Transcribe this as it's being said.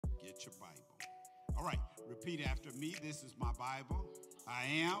get your Bible. All right, repeat after me. This is my Bible. I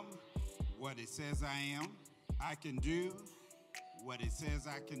am what it says I am. I can do what it says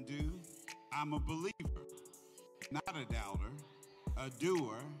I can do. I'm a believer, not a doubter, a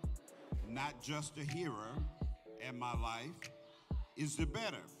doer, not just a hearer. And my life is the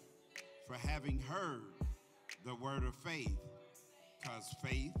better for having heard the word of faith, because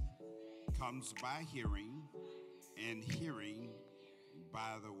faith comes by hearing, and hearing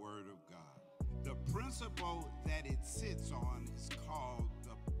by the word of God. The principle that it sits on is called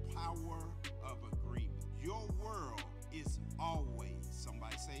the power of agreement. Your world is always,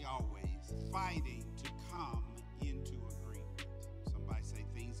 somebody say always, fighting to come into agreement. Somebody say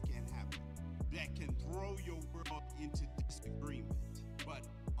things can happen that can throw your world into disagreement, but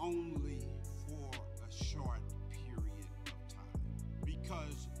only for a short period of time.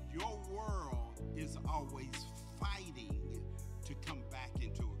 Because your world is always fighting to come back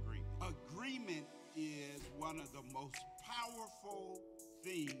into agreement. Agreement is one of the most powerful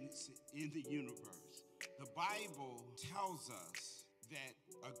things in the universe. The Bible tells us that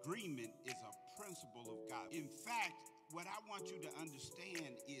agreement is a principle of God. In fact, what I want you to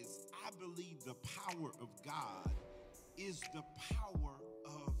understand is I believe the power of God is the power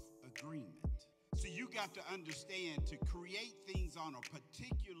of agreement. So you got to understand, to create things on a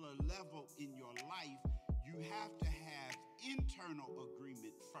particular level in your life, you have to have internal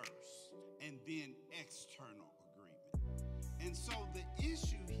agreement first and then external agreement. And so the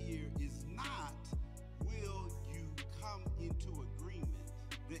issue here is not, will you come into agreement?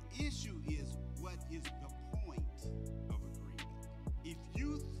 The issue is, what is the point of agreement? If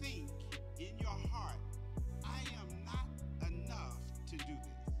you think in your heart, I am not enough to do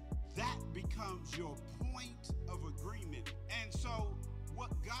this, that becomes your point of agreement. And so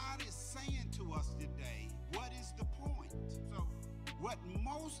what God is saying to us today, what is the point? So what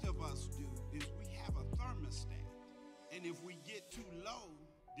most of us do is we have a thermostat. And if we get too low,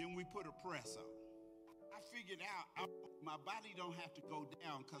 then we put a press on. I figured out my body don't have to go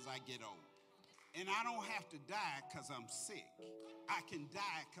down because I get old. And I don't have to die because I'm sick. I can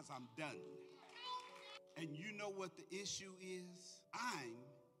die because I'm done. And you know what the issue is? I'm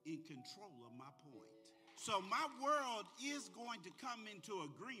in control of my point. So my world is going to come into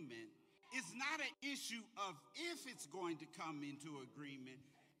agreement. It's not an issue of if it's going to come into agreement.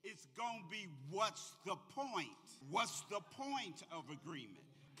 It's going to be, what's the point? What's the point of agreement?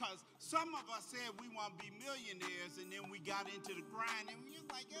 Because some of us said we want to be millionaires, and then we got into the grind, and we was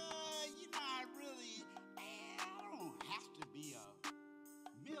like, I don't have to be a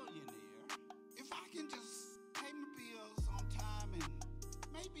millionaire. If I can just pay my bills on time and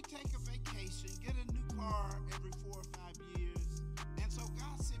maybe take a vacation, get a new car every 4 or 5 years. And so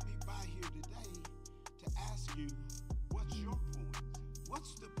God sent me by here today to ask you, what's your point?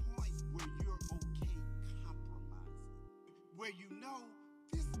 What's the point where you're okay compromising? Where you know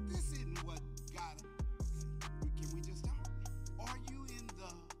this isn't what God, okay, can we just